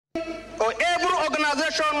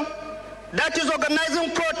organization that is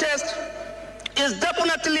organizing protest is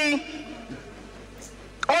definitely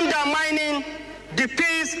undermining the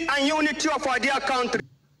peace and unity of our dear country.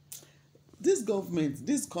 This government,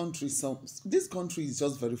 this country is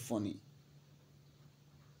just very funny.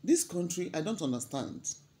 This country, I don't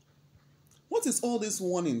understand. What is all these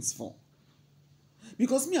warnings for?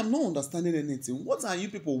 Because me, I'm not understanding anything. What are you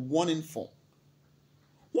people warning for?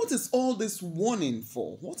 What is all this warning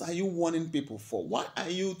for? What are you warning people for? Why are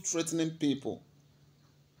you threatening people?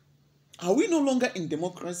 Are we no longer in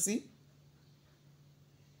democracy?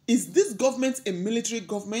 Is this government a military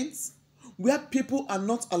government where people are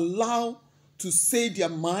not allowed to say their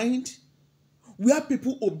mind? Where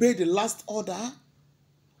people obey the last order?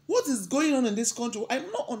 What is going on in this country? I'm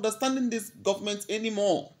not understanding this government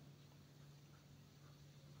anymore.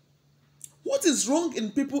 What is wrong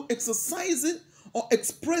in people exercising or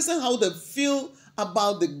expressing how they feel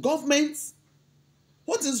about the government?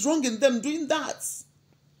 What is wrong in them doing that?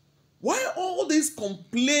 Why all this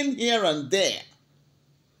complaint here and there?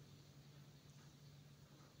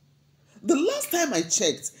 The last time I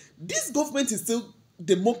checked, this government is still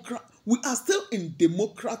democrat. We are still in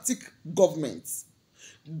democratic governments.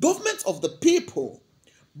 Government of the people,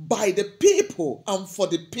 by the people, and for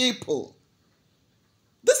the people.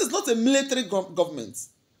 This is not a military government.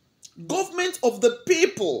 Government of the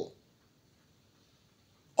people.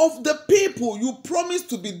 Of the people. You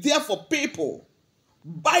promised to be there for people.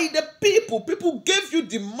 By the people. People gave you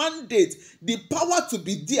the mandate, the power to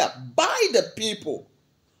be there. By the people.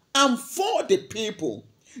 And for the people.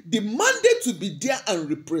 The mandate to be there and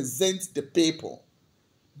represent the people.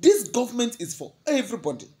 This government is for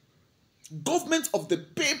everybody. Government of the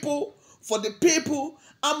people, for the people,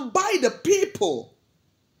 and by the people.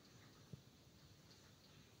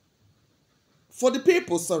 For the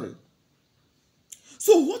people, sorry.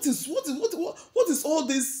 So what is all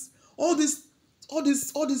this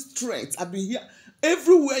threats? I've been here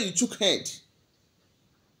everywhere you took head.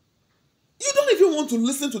 You don't even want to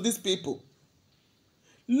listen to these people.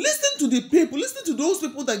 Listen to the people. Listen to those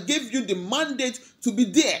people that gave you the mandate to be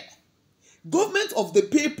there. Government of the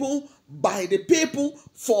people, by the people,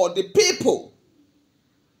 for the people.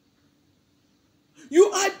 You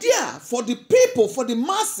are there for the people, for the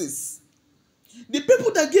masses. The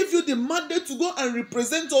people that gave you the mandate to go and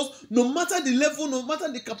represent us, no matter the level, no matter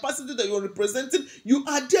the capacity that you're representing, you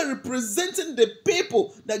are there representing the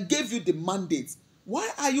people that gave you the mandate. Why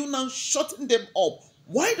are you now shutting them up?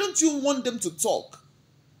 Why don't you want them to talk?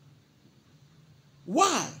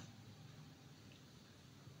 Why?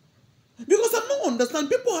 Because I'm not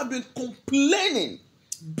understanding. People have been complaining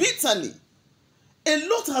bitterly. A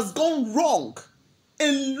lot has gone wrong.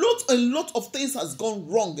 A lot of things has gone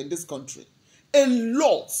wrong in this country. A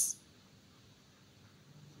lot.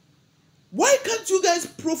 Why can't you guys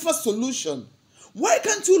proffer solution? Why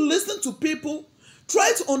can't you listen to people?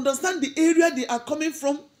 Try to understand the area they are coming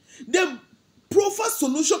from. Then proffer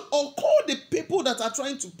solution or call the people that are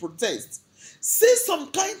trying to protest. Say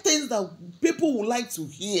some kind things that people would like to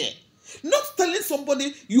hear. Not telling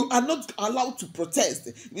somebody you are not allowed to protest.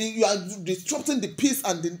 You are disrupting the peace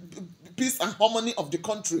and harmony of the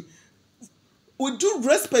country. With due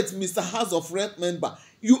respect, Mr. House of Rep member,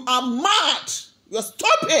 you are mad. You are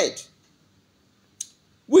stupid.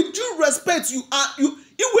 With due respect, you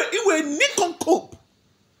were nincompoop.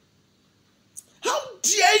 How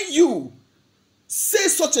dare you say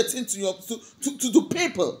such a thing to the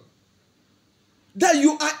people? That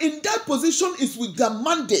you are in that position is with their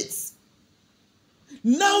mandates.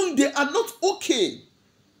 Now they are not okay.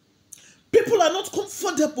 People are not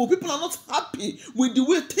comfortable. People are not happy with the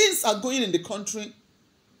way things are going in the country.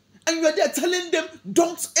 And you are there telling them,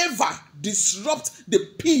 don't ever disrupt the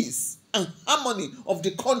peace and harmony of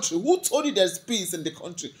the country. Who told you there's peace in the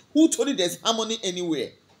country? Who told you there's harmony anywhere?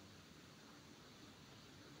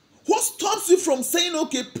 What stops you from saying,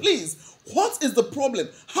 okay, please, what is the problem?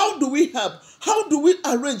 How do we help? How do we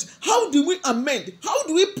arrange? How do we amend? How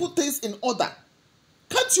do we put things in order?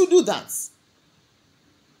 Can't you do that?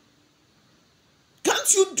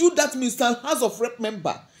 Can't you do that, Mr. House of Rep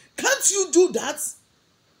member? Can't you do that?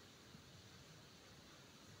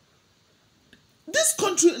 This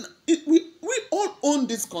country, we all own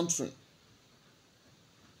this country.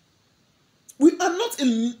 We are not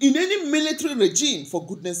in any military regime, for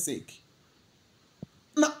goodness sake.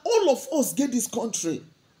 Now, all of us get this country.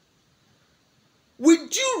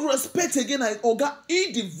 With due respect again, OGA, he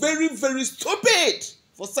is very, very stupid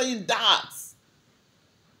for saying that.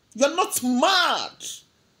 You're not mad.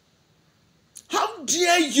 How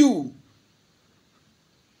dare you?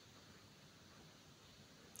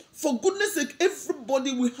 For goodness sake,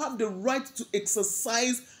 everybody will have the right to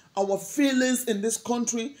exercise our feelings in this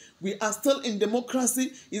country. We are still in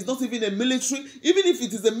democracy. It's not even a military. Even if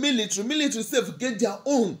it is a military self get their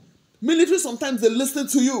own. Military, sometimes they listen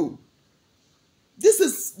to you. This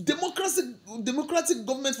is democratic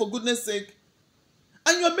government, for goodness sake.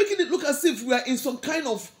 And you are making it look as if we are in some kind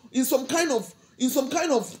of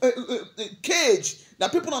cage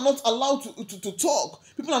that people are not allowed to talk.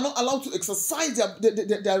 People are not allowed to exercise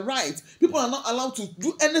their rights. People are not allowed to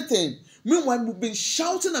do anything. Meanwhile, we've been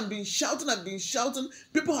shouting and been shouting and been shouting.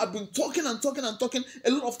 People have been talking and talking and talking.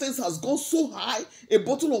 A lot of things has gone so high. A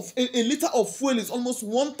liter of fuel is almost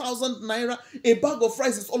 1,000 naira. A bag of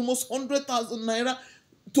rice is almost 100,000 naira.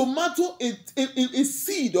 Tomato, a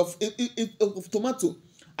seed of tomato,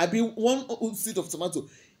 one seed of tomato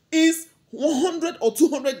is 100 or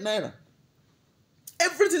 200 naira.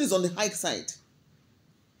 Everything is on the high side.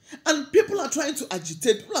 And people are trying to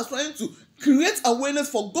agitate. People are trying to create awareness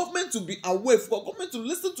for government to be aware, for government to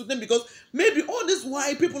listen to them, because maybe all this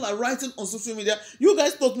why people are writing on social media, you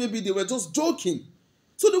guys thought maybe they were just joking.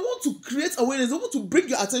 So they want to create awareness. They want to bring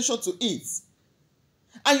your attention to it.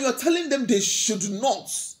 And you are telling them they should not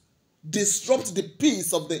disrupt the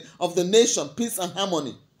peace of the nation, peace and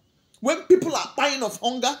harmony. When people are dying of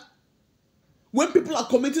hunger, when people are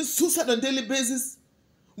committing suicide on a daily basis,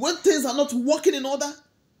 when things are not working in order,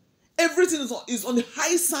 everything is on the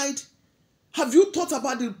high side. Have you thought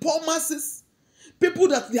about the poor masses? People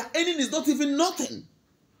that their earning is not even nothing.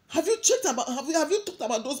 Have you talked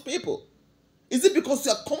about those people? Is it because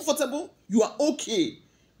you are comfortable? You are okay.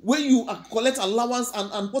 When you collect allowance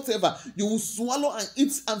and whatever, you will swallow and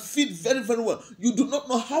eat and feed very, very well. You do not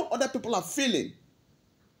know how other people are feeling.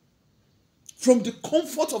 From the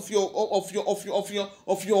comfort of your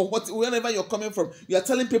wherever you're coming from, you are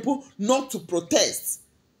telling people not to protest,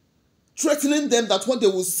 threatening them that what they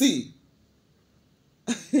will see.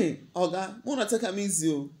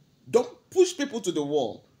 OGA, don't push people to the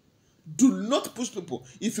wall. Do not push people.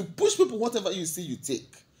 If you push people, whatever you see, you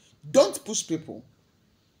take. Don't push people.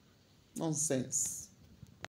 Nonsense.